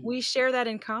 Mm. we share that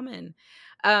in common."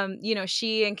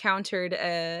 She encountered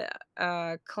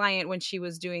a client when she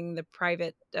was doing the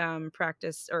private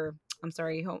practice, or I'm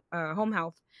sorry, home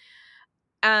health,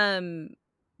 um,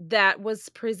 that was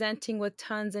presenting with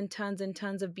tons and tons and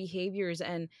tons of behaviors,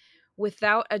 and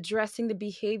without addressing the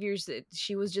behaviors,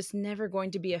 she was just never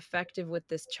going to be effective with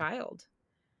this child.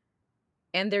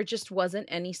 And there just wasn't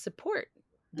any support.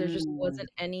 There just Mm. wasn't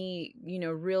any,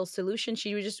 real solution.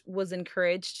 She just was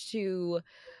encouraged to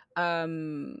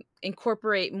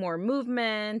incorporate more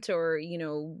movement, or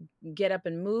get up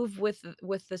and move with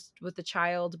the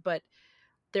child, but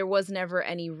there was never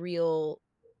any real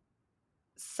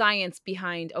science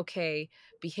behind, okay,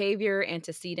 behavior,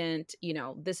 antecedent,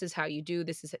 this is how you do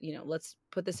this, is, let's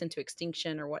put this into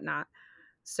extinction or whatnot.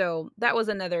 So that was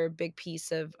another big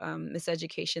piece of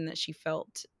miseducation that she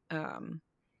felt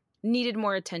needed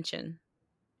more attention.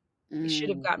 It should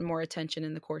have Mm, gotten more attention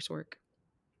in the coursework.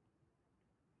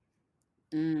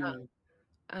 mm.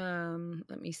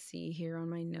 Let me see here on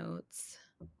my notes.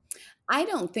 I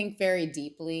don't think very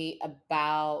deeply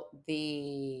about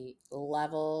the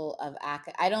level of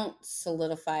I don't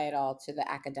solidify it all to the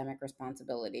academic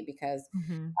responsibility because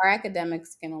Mhm. our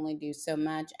academics can only do so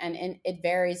much, and it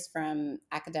varies from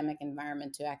academic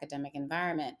environment to academic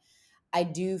environment. I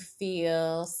do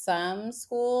feel some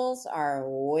schools are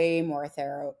way more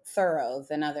thorough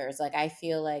than others. Like I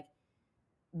feel like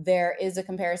there is a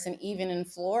comparison even in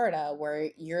Florida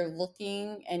where you're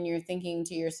looking and you're thinking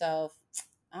to yourself,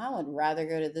 I would rather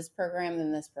go to this program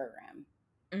than this program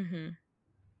Mhm.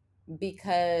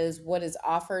 because what is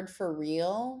offered for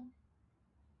real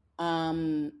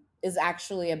is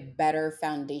actually a better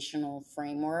foundational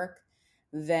framework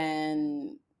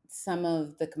than some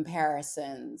of the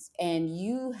comparisons. And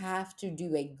you have to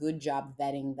do a good job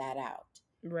vetting that out.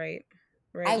 Right.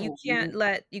 Right. I You will, can't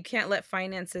let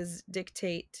finances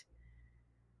dictate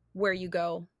where you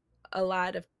go. A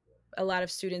lot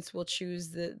of students will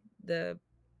choose the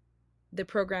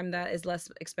program that is less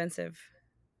expensive.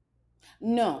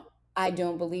 no, I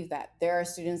don't believe that. There are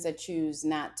students that choose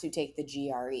not to take the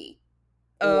GRE,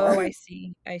 Oh, or I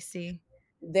see. I see.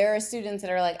 there are students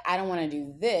that are like, I don't want to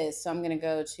do this, so I'm going to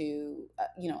go to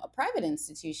a private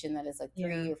institution that is like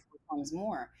Yeah. 3 or 4 times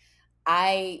more.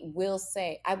 I will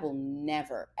say I will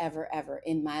never, ever, ever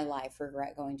in my life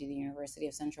regret going to the University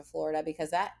of Central Florida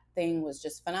because that thing was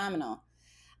just phenomenal.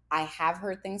 I have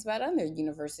heard things about other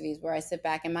universities where I sit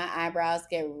back and my eyebrows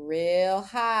get real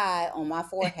high on my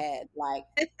forehead. Like,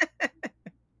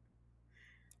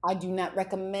 I do not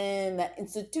recommend that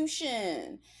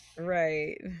institution.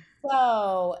 Right.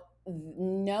 So,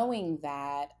 knowing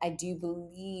that, I do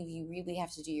believe you really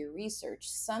have to do your research.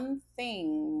 Some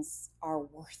things are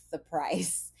worth the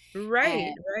price. And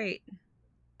Right, right,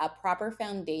 a proper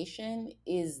foundation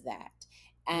is that.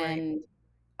 right. And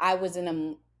I was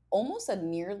in almost a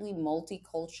nearly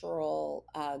multicultural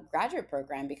graduate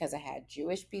program because I had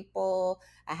Jewish people,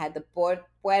 I had the Puerto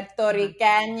Uh-huh.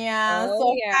 Ricanas. Oh,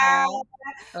 yeah.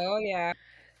 Oh, yeah.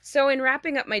 So in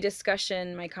wrapping up my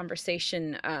discussion, my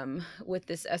conversation, with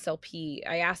this SLP,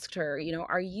 I asked her,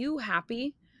 "Are you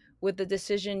happy with the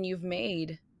decision you've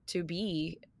made to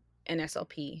be an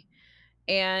SLP?"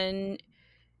 And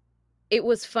it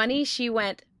was funny, she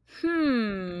went,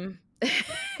 "Hmm,"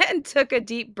 and took a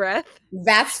deep breath.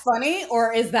 That's funny,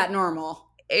 or is that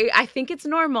normal? I think it's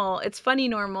normal. It's funny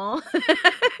normal,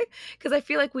 because I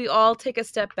feel like we all take a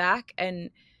step back and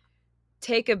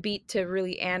take a beat to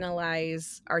really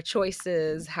analyze our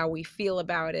choices, how we feel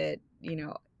about it,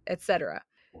 etc.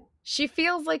 She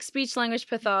feels like speech language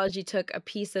pathology took a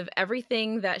piece of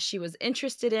everything that she was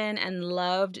interested in and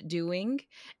loved doing,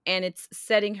 and it's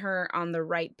setting her on the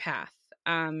right path.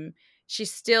 Um,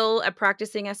 she's still a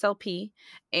practicing SLP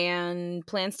and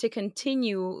plans to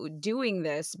continue doing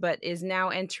this, but is now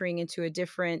entering into a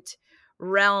different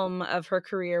realm of her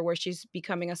career where she's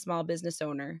becoming a small business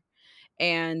owner.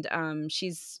 And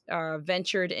she's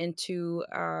ventured into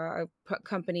a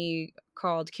company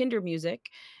called Kinder Music,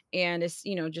 and is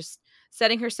just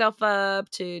setting herself up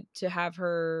to have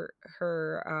her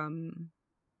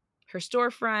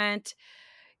storefront,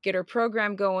 get her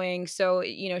program going. So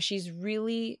she's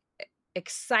really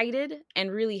excited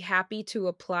and really happy to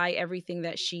apply everything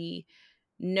that she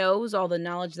knows, all the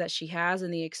knowledge that she has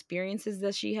and the experiences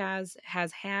that she has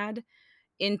had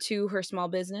into her small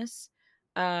business.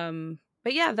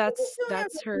 But yeah, She's that's doing a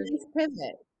her. really nice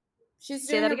pivot. She's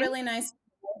Say doing that a again? really nice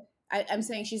I'm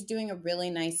saying she's doing a really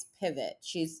nice pivot.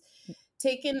 She's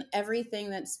taken everything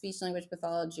that speech language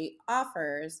pathology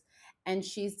offers and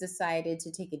she's decided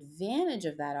to take advantage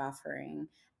of that offering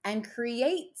and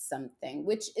create something,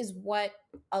 which is what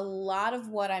a lot of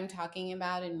what I'm talking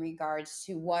about in regards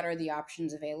to what are the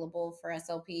options available for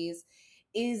SLPs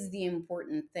is the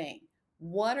important thing.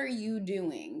 What are you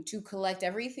doing to collect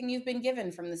everything you've been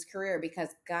given from this career? Because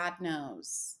God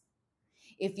knows,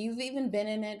 if you've even been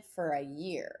in it for a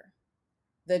year,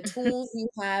 the tools you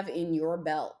have in your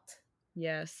belt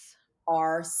Yes.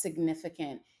 are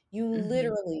significant. You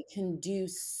Mhm. literally can do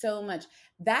so much.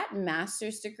 That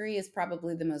master's degree is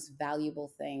probably the most valuable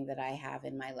thing that I have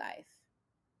in my life,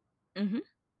 Mhm.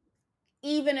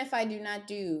 even if I do not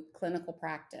do clinical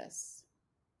practice.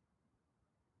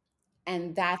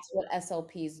 And that's what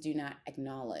SLPs do not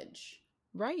acknowledge.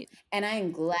 Right. And I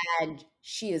am glad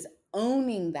she is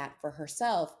owning that for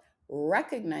herself,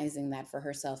 recognizing that for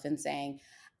herself, and saying,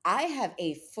 I have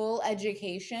a full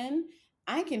education.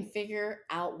 I can figure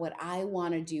out what I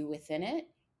want to do within it.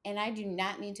 And I do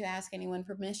not need to ask anyone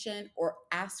permission or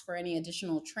ask for any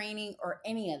additional training or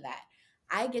any of that.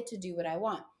 I get to do what I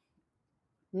want.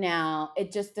 Now,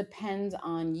 it just depends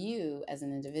on you as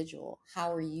an individual.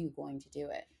 How are you going to do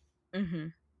it?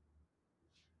 Mhm.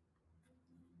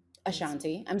 It's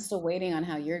Ashanti, I'm still waiting on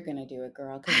how you're going to do it,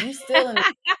 girl, because you still in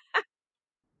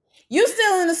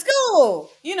the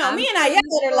school. You know, I'm me and still in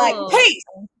Ayala are like, school. peace,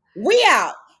 we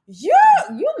out.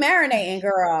 You marinating,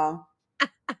 girl.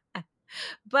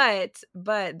 But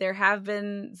there have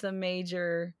been some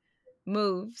major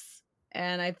moves,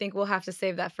 and I think we'll have to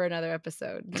save that for another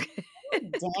episode.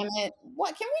 Damn it.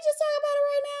 What, can we just talk about it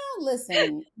right now?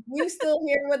 Listen, you still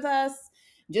here with us?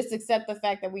 Just accept the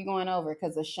fact that we going over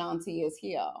because Ashanti is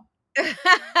here.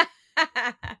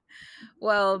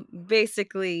 Well,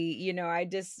 basically, I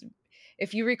just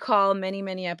if you recall many,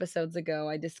 many episodes ago,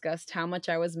 I discussed how much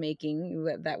I was making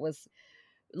that was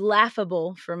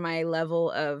laughable for my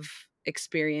level of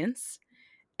experience.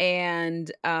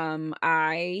 And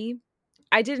I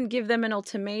didn't give them an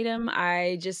ultimatum.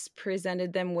 I just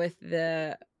presented them with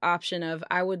the option of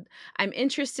I'm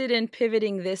interested in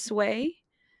pivoting this way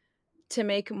to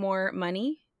make more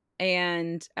money.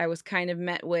 And I was kind of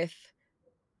met with,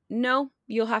 no,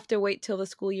 you'll have to wait till the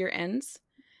school year ends.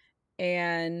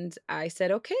 And I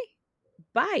said, okay,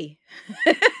 bye.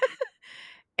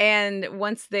 And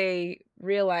once they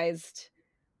realized,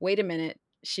 wait a minute,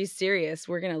 she's serious,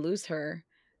 we're going to lose her,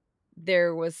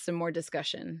 there was some more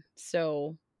discussion.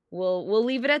 So we'll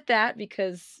leave it at that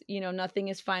because, nothing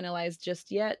is finalized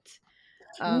just yet.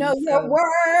 Know your So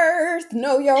worth.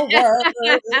 Know your worth.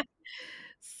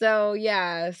 so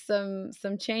yeah, some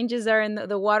changes are in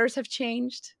the waters have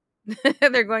changed.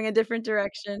 They're going a different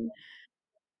direction.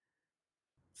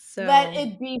 Let So,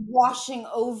 it be washing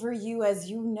over you as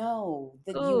you know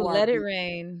that oh, you are let it the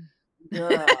rain.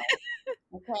 girl.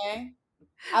 Okay.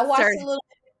 I watched Start a little.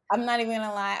 I'm not even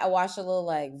gonna lie. I watched a little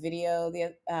like video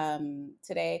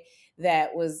today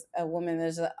that was a woman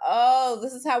that's like, oh,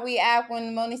 this is how we act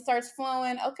when money starts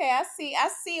flowing. Okay, I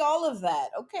see all of that.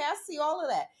 Okay, I see all of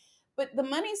that. But the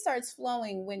money starts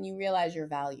flowing when you realize your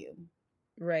value,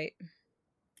 right.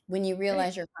 when you Right.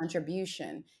 realize your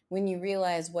contribution, when you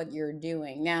realize what you're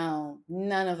doing. Now,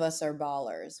 none of us are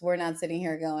ballers. We're not sitting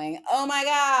here going, oh my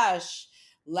gosh,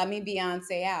 let me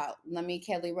Beyonce out. Let me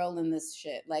Kelly Rowland this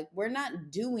shit. Like, we're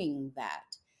not doing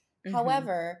that. Mhm.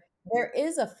 However, there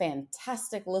is a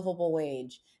fantastic livable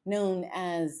wage known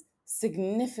as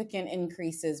significant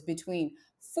increases between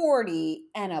 40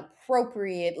 and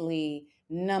appropriately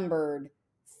numbered,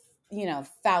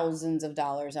 thousands of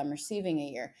dollars I'm receiving a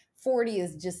year. 40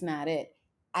 is just not it.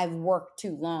 I've worked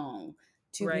too long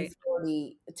to be Right.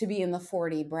 40, to be in the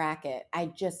 40 bracket. I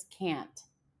just can't.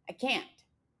 I can't.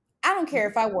 I don't care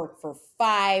Right. if I work for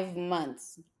 5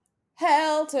 months.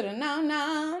 Hell to the no,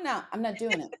 no, no. I'm not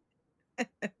doing it.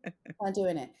 I'm not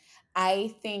doing it.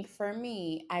 I think for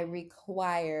me, I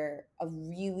require a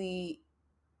really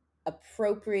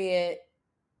appropriate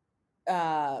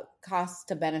cost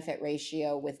to benefit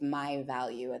ratio with my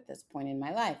value at this point in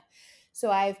my life. So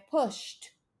I've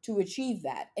pushed to achieve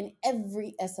that. And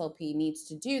every SLP needs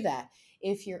to do that.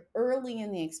 If you're early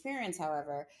in the experience,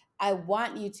 however, I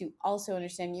want you to also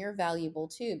understand you're valuable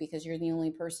too, because you're the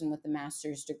only person with the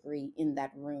master's degree in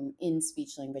that room in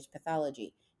speech language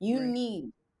pathology. You Right.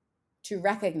 need to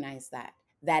recognize that.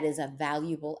 That is a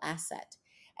valuable asset.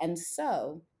 And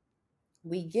so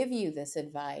we give you this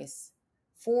advice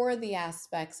for the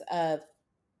aspects of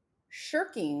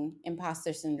shirking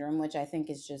imposter syndrome, which I think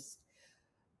is just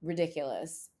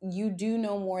ridiculous. You do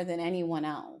know more than anyone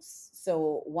else.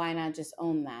 So why not just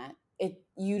own that?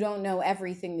 You don't know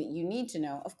everything that you need to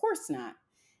know. Of course not.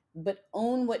 But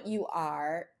own what you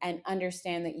are and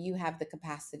understand that you have the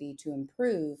capacity to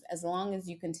improve as long as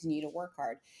you continue to work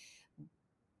hard.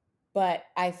 But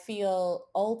I feel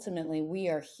ultimately we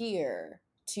are here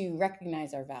to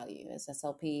recognize our value as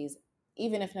SLPs,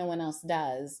 even if no one else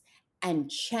does,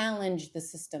 and challenge the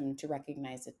system to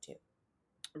recognize it too.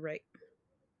 Right.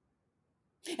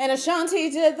 And Ashanti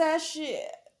did that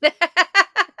shit.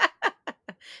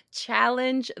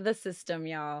 Challenge the system,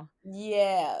 y'all.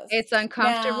 Yes. It's Now,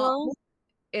 uncomfortable.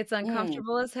 It's mm,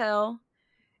 uncomfortable as hell.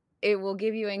 It will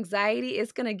give you anxiety.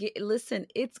 It's going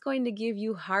to give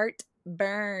you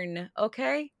heartburn,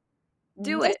 okay?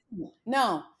 Do it. listen,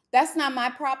 no, that's not my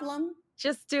problem.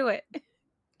 Just do it.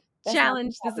 That's not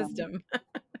Challenge my the problem. system.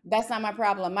 That's not my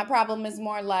problem. My problem is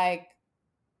more like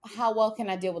how well can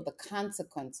I deal with the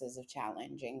consequences of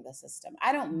challenging the system?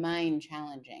 I don't mind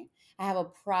challenging. I have a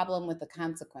problem with the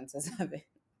consequences of it.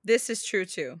 This is true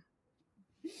too.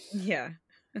 Yeah.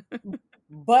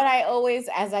 But I always,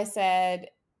 as I said,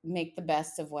 make the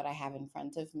best of what I have in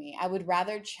front of me. I would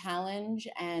rather challenge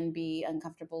and be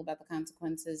uncomfortable about the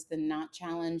consequences than not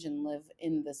challenge and live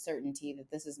in the certainty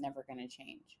that this is never going to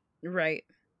change. Right.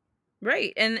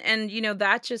 Right. And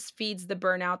that just feeds the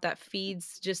burnout, that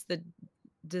feeds just the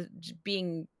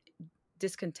being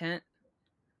discontent.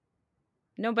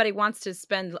 Nobody wants to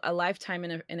spend a lifetime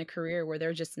in a career where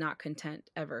they're just not content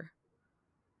ever.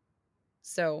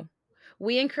 So,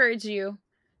 we encourage you,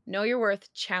 know your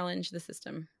worth, challenge the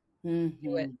system.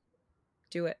 Do it. Hmm.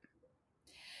 Do it.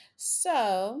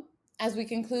 So, as we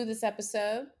conclude this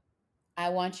episode, I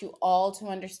want you all to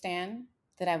understand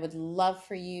that I would love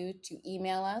for you to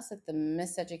email us at the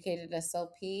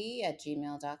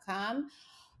miseducatedslp@gmail.com.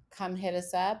 Come hit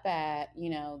us up at,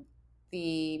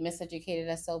 the Miseducated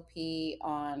SLP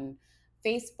on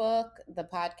Facebook. The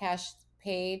podcast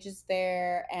page is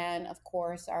there. And of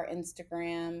course, our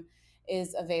Instagram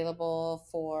is available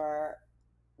for,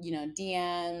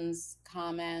 DMs,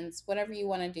 comments, whatever you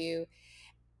want to do.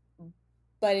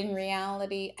 But in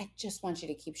reality, I just want you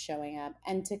to keep showing up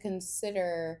and to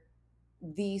consider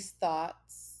these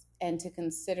thoughts and to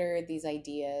consider these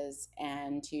ideas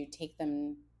and to take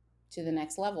them to the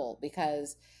next level,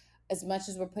 because as much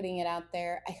as we're putting it out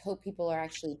there, I hope people are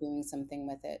actually doing something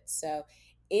with it. So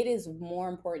it is more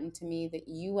important to me that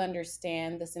you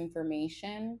understand this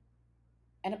information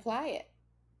and apply it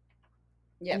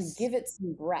and Yes. give it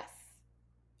some breath.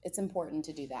 It's important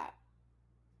to do that.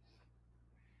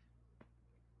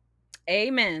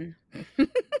 Amen.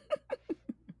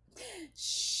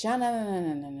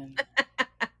 Sha-na-na-na-na-na-na.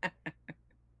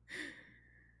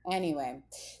 Anyway,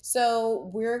 so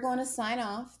we're going to sign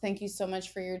off. Thank you so much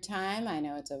for your time. I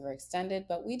know it's overextended,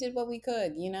 but we did what we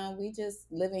could. We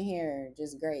just living here,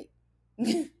 just great.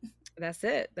 That's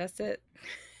it. That's it.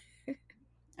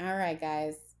 All right,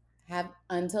 guys. Have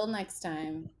until next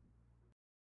time.